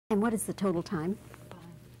And what is the total time?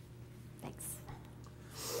 Thanks.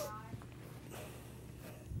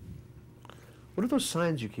 What are those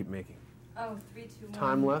signs you keep making? Oh, 3, 2, 1.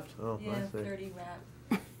 Time left? Oh, Yeah, I see. 30 wrap.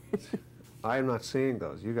 I am not seeing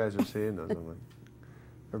those. You guys are seeing those. I'm like,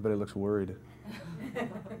 everybody looks worried.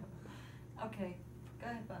 Okay, go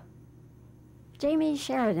ahead, Bob. Jamey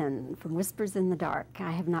Sheridan from Whispers in the Dark.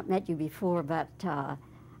 I have not met you before, but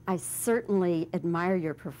I certainly admire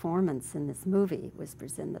your performance in this movie,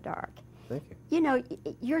 Whispers in the Dark. Thank you. You know,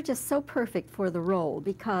 you're just so perfect for the role,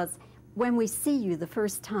 because when we see you the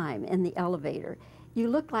first time in the elevator, you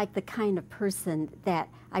look like the kind of person that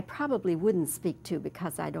I probably wouldn't speak to,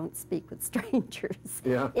 because I don't speak with strangers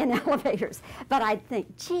in elevators. But I'd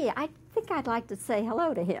think, gee, I think I'd like to say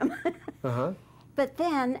hello to him. Uh-huh. But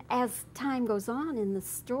then, as time goes on in the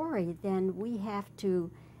story, then we have to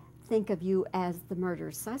think of you as the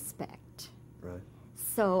murder suspect. Right.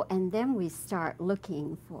 So, and then we start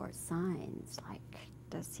looking for signs, like,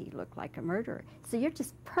 does he look like a murderer? So you're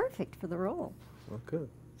just perfect for the role. Well, good.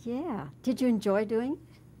 Yeah. Did you enjoy doing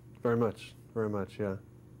it? Very much, yeah.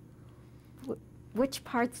 Which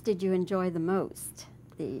parts did you enjoy the most?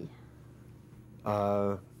 The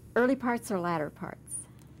early parts or latter parts?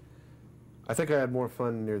 I think I had more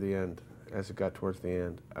fun near the end, as it got towards the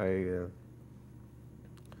end.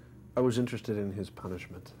 I was interested in his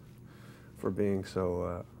punishment for being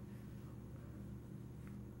so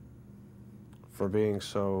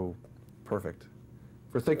perfect,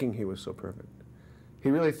 for thinking he was so perfect. He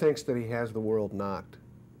really thinks that he has the world knocked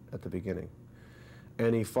at the beginning,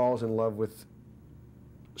 and he falls in love with,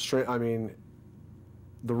 the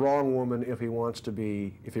wrong woman if he wants to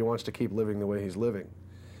keep living the way he's living,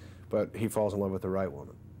 but he falls in love with the right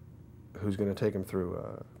woman, who's going to take him through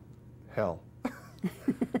hell.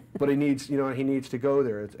 But he needs, he needs to go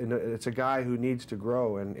there. It's a guy who needs to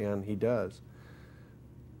grow, and he does,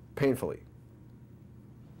 painfully.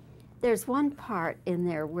 There's one part in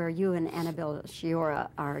there where you and Annabelle Sciorra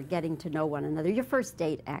are getting to know one another. Your first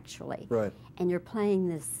date, actually. Right. And you're playing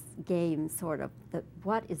this game, sort of,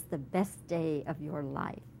 what is the best day of your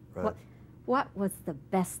life? Right. What was the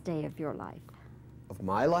best day of your life? Of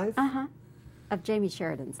my life? Uh-huh. Of Jamey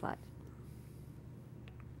Sheridan's life.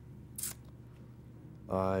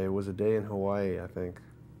 It was a day in Hawaii, I think.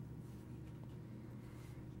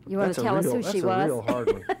 You want to tell us who she was? That's a real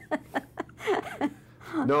hard one.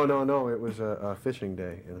 No. It was a fishing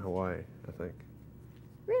day in Hawaii, I think.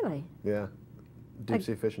 Really? Yeah. Deep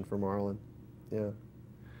sea fishing for marlin. Yeah.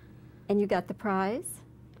 And you got the prize?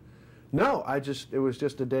 No, it was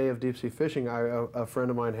just a day of deep sea fishing. A friend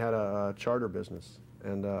of mine had a charter business,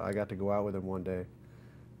 and I got to go out with him one day.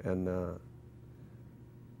 And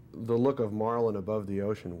the look of marlin above the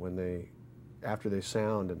ocean after they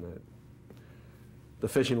sound, and the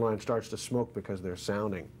fishing line starts to smoke because they're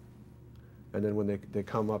sounding. And then when they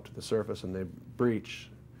come up to the surface and they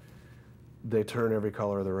breach, they turn every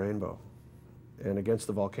color of the rainbow. And against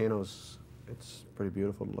the volcanoes, it's pretty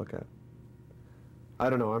beautiful to look at. I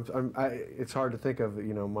don't know. It's hard to think of,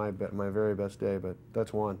 my very best day, but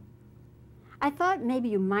that's one. I thought maybe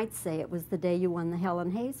you might say it was the day you won the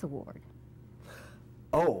Helen Hayes Award.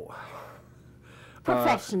 Oh.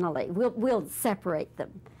 Professionally, we'll separate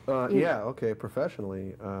them. Yeah. Okay.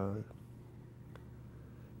 Professionally.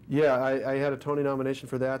 Yeah, I had a Tony nomination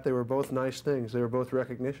for that. They were both nice things. They were both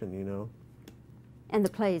recognition, And the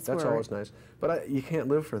plays That's always nice. But you can't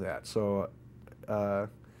live for that. So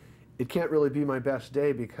it can't really be my best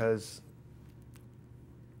day, because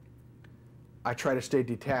I try to stay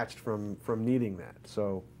detached from needing that.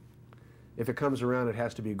 So if it comes around, it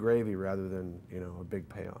has to be gravy rather than, a big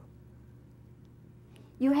payoff.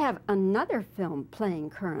 You have another film playing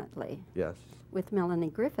currently. Yes. With Melanie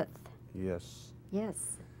Griffith. Yes.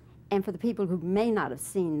 Yes. And for the people who may not have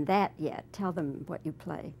seen that yet, tell them what you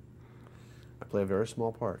play. I play a very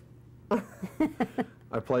small part.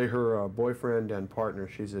 I play her boyfriend and partner.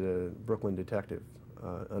 She's a Brooklyn detective,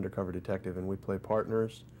 undercover detective, and we play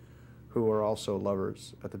partners who are also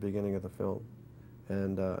lovers at the beginning of the film.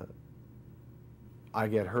 And I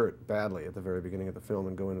get hurt badly at the very beginning of the film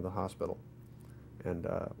and go into the hospital. And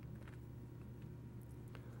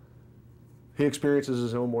he experiences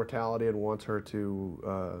his own mortality and wants her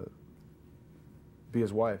to be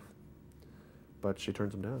his wife, but she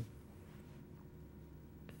turns him down.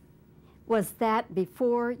 Was that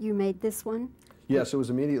before you made this one? Yes, it was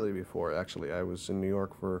immediately before, actually. I was in New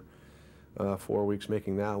York for 4 weeks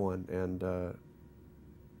making that one, and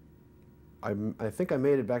I think I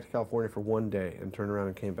made it back to California for one day and turned around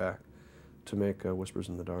and came back to make Whispers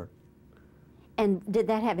in the Dark. And did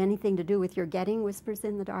that have anything to do with your getting Whispers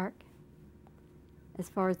in the Dark? as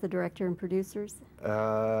far as the director and producers?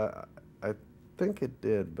 I think it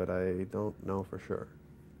did, but I don't know for sure.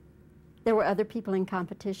 There were other people in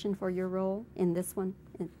competition for your role in this one,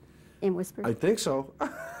 in Whispers? I think so.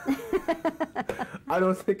 I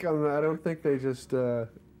don't think they just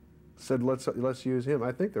said let's use him.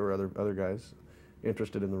 I think there were other guys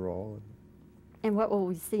interested in the role. And what will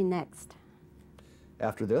we see next?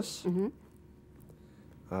 After this, Mm-hmm.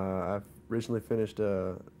 I've recently finished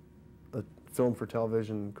a film for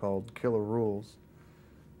television called Killer Rules.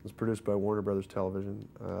 It was produced by Warner Brothers Television.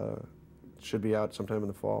 It should be out sometime in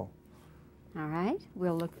the fall. All right,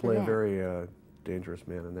 we'll look for Play that. a very dangerous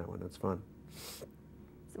man in that one. That's fun.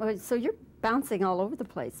 So you're bouncing all over the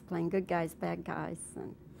place, playing good guys, bad guys,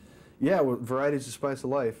 and Yeah, well, variety's the spice of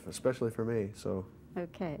life, especially for me. So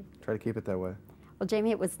okay. try to keep it that way. Well,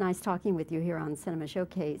 Jamey, it was nice talking with you here on Cinema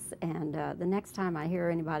Showcase. And the next time I hear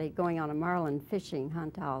anybody going on a marlin fishing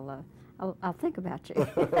hunt, I'll think about you.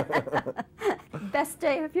 Best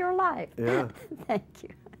day of your life. Yeah. Thank you.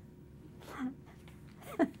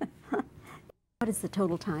 What is the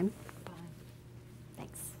total time? 5.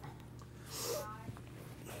 Thanks.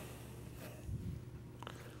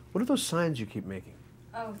 What are those signs you keep making?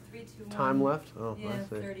 Oh, 3, 2, 1. Time left? Oh, Yeah, I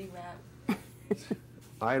see. 30 wrap.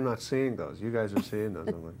 I am not seeing those. You guys are seeing those.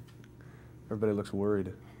 I'm like, everybody looks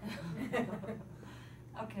worried. Okay,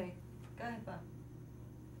 go ahead, Bob.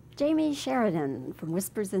 Jamey Sheridan from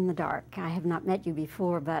Whispers in the Dark. I have not met you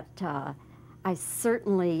before, but I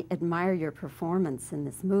certainly admire your performance in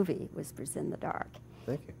this movie, Whispers in the Dark.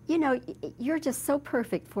 Thank you. You know, you're just so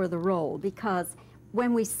perfect for the role because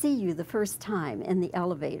when we see you the first time in the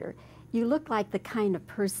elevator, you look like the kind of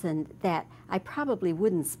person that I probably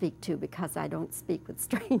wouldn't speak to because I don't speak with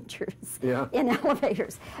strangers in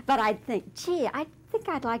elevators. But I'd think, gee, I think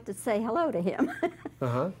I'd like to say hello to him.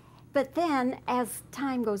 Uh-huh. But then, as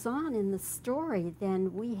time goes on in the story,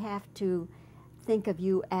 then we have to think of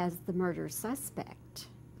you as the murder suspect.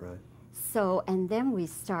 Right. So, and then we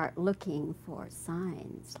start looking for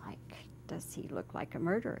signs like, does he look like a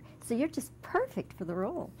murderer? So you're just perfect for the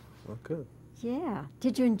role. Well, good. Yeah.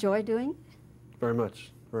 Did you enjoy doing it? Very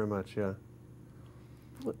much, yeah.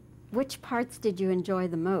 Which parts did you enjoy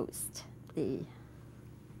the most? The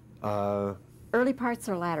Uh, early parts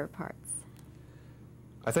or latter parts?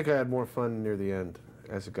 I think I had more fun near the end,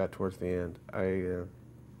 as it got towards the end. I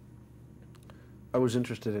was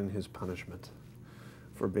interested in his punishment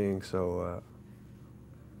for being so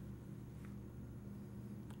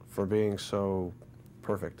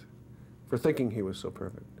perfect, for thinking he was so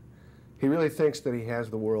perfect. He really thinks that he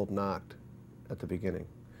has the world knocked at the beginning,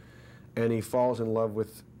 and he falls in love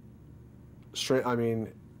with,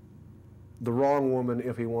 the wrong woman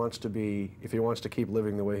if he wants to keep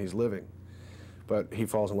living the way he's living. But he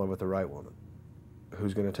falls in love with the right woman,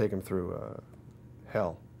 who's going to take him through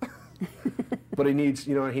hell. But he needs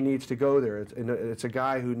to go there. It's a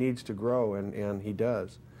guy who needs to grow, and he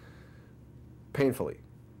does, painfully.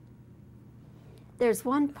 There's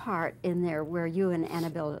one part in there where you and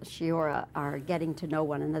Annabelle Sciorra are getting to know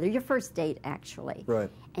one another. Your first date, actually. Right.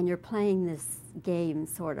 And you're playing this game,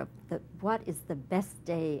 sort of. What is the best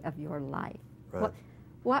day of your life? Right.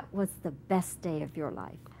 What was the best day of your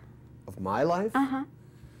life? Of my life? Uh-huh.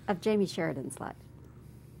 Of Jamey Sheridan's life.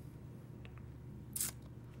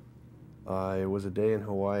 It was a day in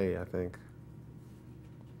Hawaii, I think.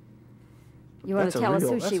 You want to tell us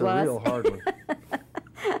who she was? That's a real hard one.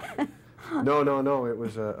 No. It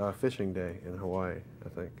was a fishing day in Hawaii, I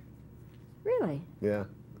think. Really? Yeah.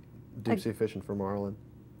 Deep sea fishing for marlin.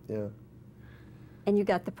 Yeah. And you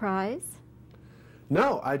got the prize?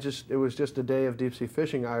 No, it was just a day of deep sea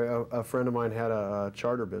fishing. A friend of mine had a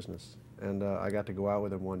charter business, and I got to go out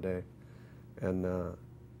with him one day. And the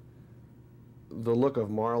look of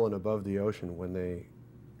marlin above the ocean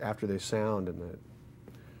after they sound and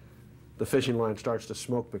the fishing line starts to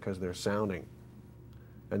smoke because they're sounding.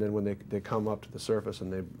 And then when they come up to the surface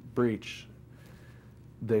and they breach,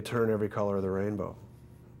 they turn every color of the rainbow.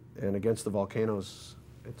 And against the volcanoes,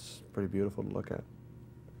 it's pretty beautiful to look at.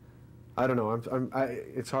 I don't know.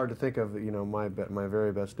 It's hard to think of, my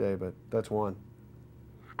very best day, but that's one.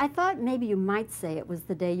 I thought maybe you might say it was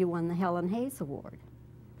the day you won the Helen Hayes Award.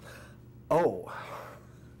 Oh.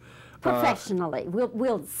 Professionally.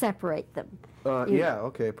 We'll separate them. Yeah,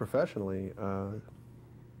 okay, professionally.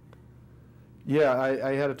 Yeah,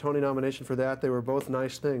 I had a Tony nomination for that. They were both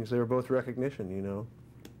nice things. They were both recognition,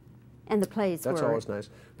 And the plays That's were... always nice.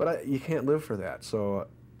 But you can't live for that, so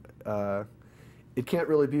it can't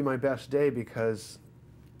really be my best day because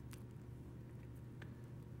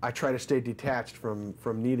I try to stay detached from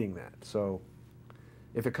needing that. So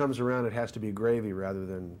if it comes around, it has to be gravy rather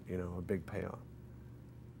than, a big payoff.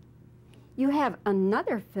 You have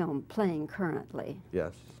another film playing currently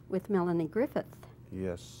Yes. with Melanie Griffith.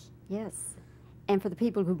 Yes. Yes. And for the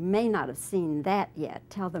people who may not have seen that yet,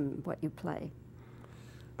 tell them what you play.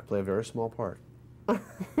 I play a very small part. I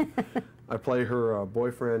play her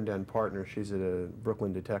boyfriend and partner. She's a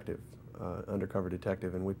Brooklyn detective, undercover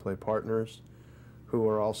detective, and we play partners who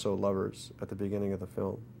are also lovers at the beginning of the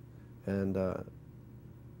film. And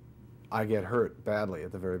I get hurt badly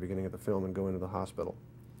at the very beginning of the film and go into the hospital.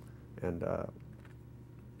 And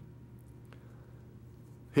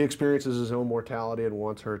he experiences his own mortality and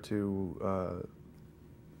wants her to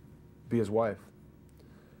be his wife,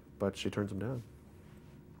 but she turns him down.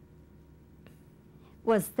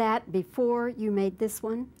 Was that before you made this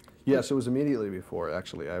one? Yes, it was immediately before,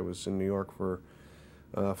 actually. I was in New York for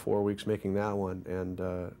 4 weeks making that one, and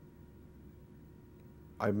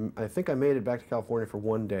I think I made it back to California for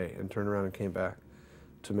 1 day and turned around and came back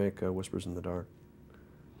to make Whispers in the Dark.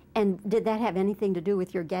 And did that have anything to do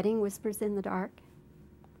with your getting Whispers in the Dark,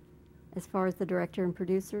 as far as the director and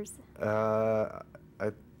producers? I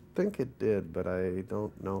think it did, but I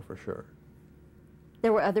don't know for sure.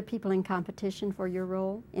 There were other people in competition for your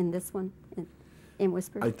role in this one, in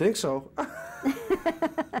Whispers? I think so. I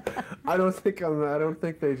don't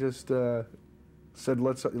think they just said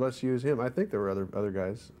let's use him. I think there were other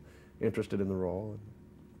guys interested in the role.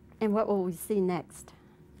 And what will we see next?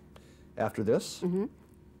 After this, Mm-hmm.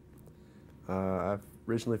 I've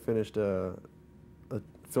recently finished a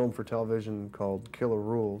film for television called Killer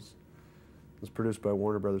Rules. It was produced by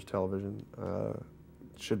Warner Brothers Television.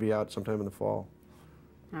 Should be out sometime in the fall.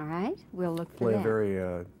 All right, we'll look for Play that. a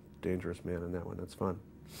very dangerous man in that one. That's fun.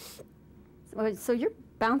 So you're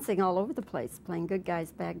bouncing all over the place, playing good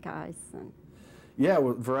guys, bad guys, and Yeah,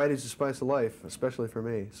 well, variety's the spice of life, especially for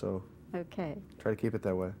me. So okay. try to keep it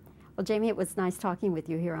that way. Well, Jamey, it was nice talking with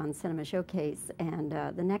you here on Cinema Showcase. And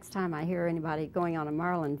the next time I hear anybody going on a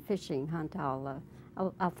marlin fishing hunt, I'll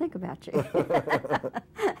think about you.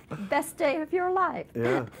 Best day of your life.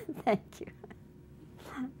 Yeah. Thank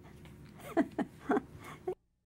you.